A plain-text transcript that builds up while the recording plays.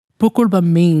Pukulba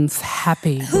means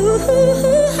happy.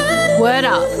 Word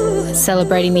Up,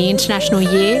 celebrating the International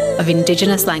Year of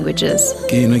Indigenous Languages.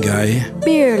 Kinagai,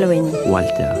 Birluin,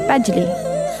 Walter, Badjli,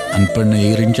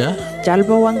 Anpanairinja,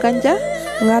 Jalbawanganja,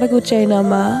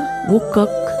 Ngaraguchainama,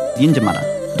 Wukuk, Yinjamara,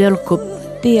 Delkup,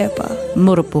 Diepa,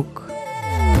 Murupuk.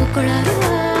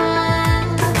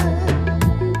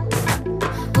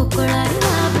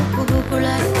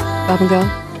 Babangal,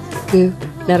 Gu,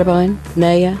 Natabine,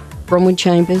 Naya, Bronwyn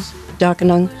Chambers,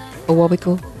 Darkinung,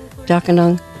 Awabikal,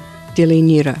 Darkinung, Dili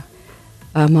Nira.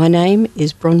 My name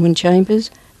is Bronwyn Chambers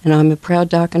and I'm a proud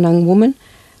Darkinung woman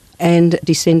and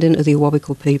descendant of the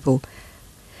Awabikal people.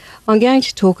 I'm going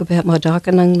to talk about my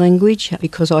Darkinung language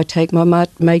because I take my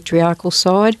matriarchal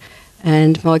side,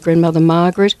 and my grandmother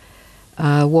Margaret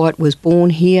White was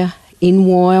born here in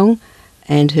Wyong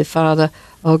and her father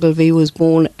Ogilvy was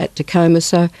born at Tacoma,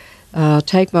 so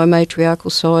take my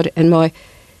matriarchal side, and my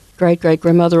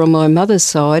great-great-grandmother on my mother's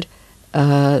side,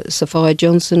 Sophia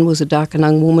Johnson, was a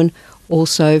Darkinung woman,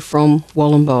 also from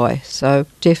Wollombi. So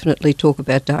definitely talk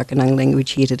about Darkinung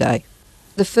language here today.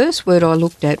 The first word I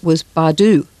looked at was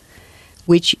Badu,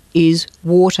 which is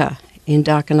water in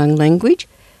Darkinung language.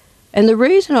 And the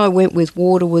reason I went with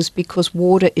water was because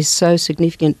water is so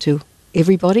significant to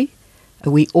everybody.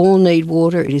 We all need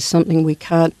water. It is something we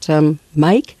can't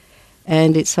make,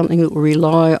 and it's something that we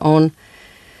rely on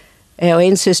our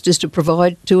ancestors to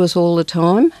provide to us all the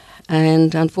time.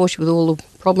 And unfortunately, with all the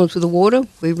problems with the water,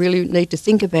 we really need to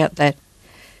think about that.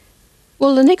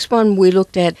 Well, the next one we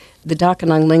looked at, the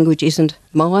Darkinung language isn't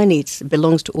mine. It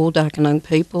belongs to all Darkinung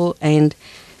people, and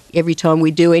every time we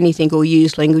do anything or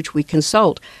use language, we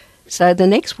consult. So the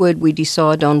next word we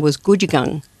decided on was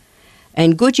Gudjagung,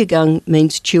 and Gudjagung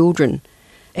means children.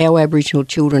 Our Aboriginal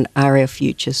children are our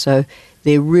future, so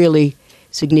they're really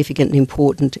significant and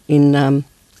important in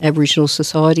Aboriginal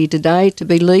society today to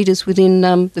be leaders within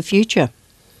the future.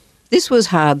 This was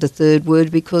hard, the third word,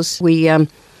 because we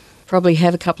probably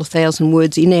have a couple of thousand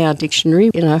words in our dictionary.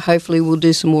 Hopefully we'll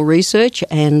do some more research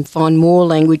and find more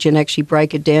language and actually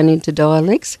break it down into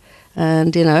dialects.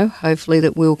 And, hopefully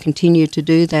that we'll continue to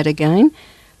do that again.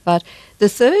 But the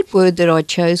third word that I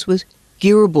chose was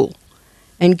Girrabul.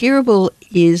 And Girrabul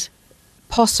is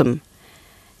possum.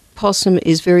 Possum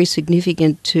is very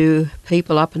significant to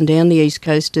people up and down the east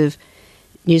coast of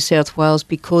New South Wales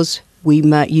because we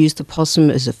use the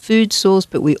possum as a food source,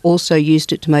 but we also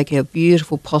used it to make our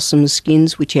beautiful possum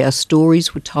skins, which our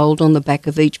stories were told on the back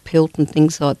of each pelt and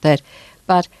things like that.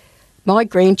 But my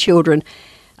grandchildren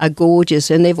are gorgeous,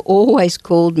 and they've always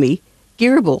called me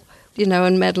Girrabul.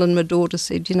 And Madeline, my daughter,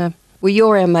 said, well,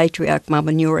 you're our matriarch, Mum,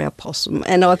 and you're our possum.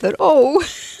 And I thought, oh,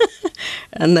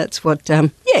 and that's what,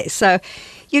 so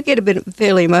you get a bit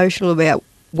fairly emotional about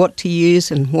what to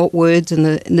use and what words and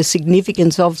the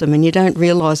significance of them, and you don't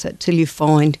realise that till you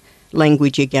find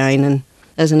language again. And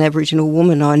as an Aboriginal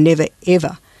woman, I never,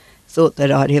 ever thought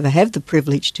that I'd ever have the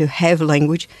privilege to have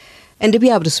language and to be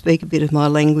able to speak a bit of my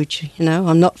language.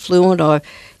 I'm not fluent.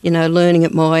 Learning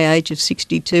at my age of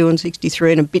 62 and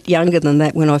 63 and a bit younger than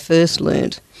that when I first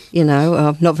learned.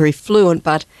 I'm not very fluent,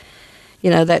 but,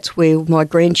 that's where my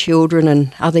grandchildren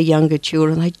and other younger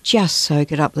children, they just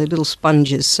soak it up, they're little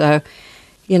sponges. So,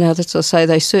 that's what I say,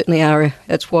 they certainly are.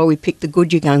 That's why we picked the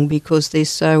Gudjagung, because they're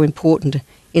so important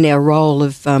in our role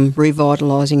of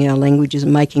revitalising our languages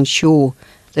and making sure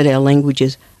that our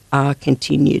languages are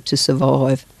continued to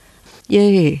survive.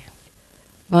 Yeah.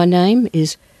 My name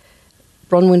is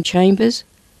Bronwyn Chambers,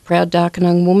 proud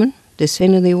Darkinung woman,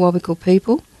 descendant of the Awabakal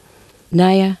people.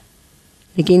 Naya,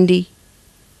 Ngindi,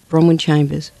 Bronwyn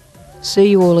Chambers. See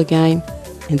you all again,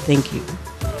 and thank you.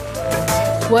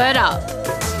 Word Up,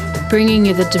 bringing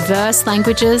you the diverse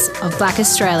languages of Black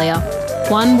Australia,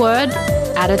 one word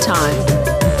at a time.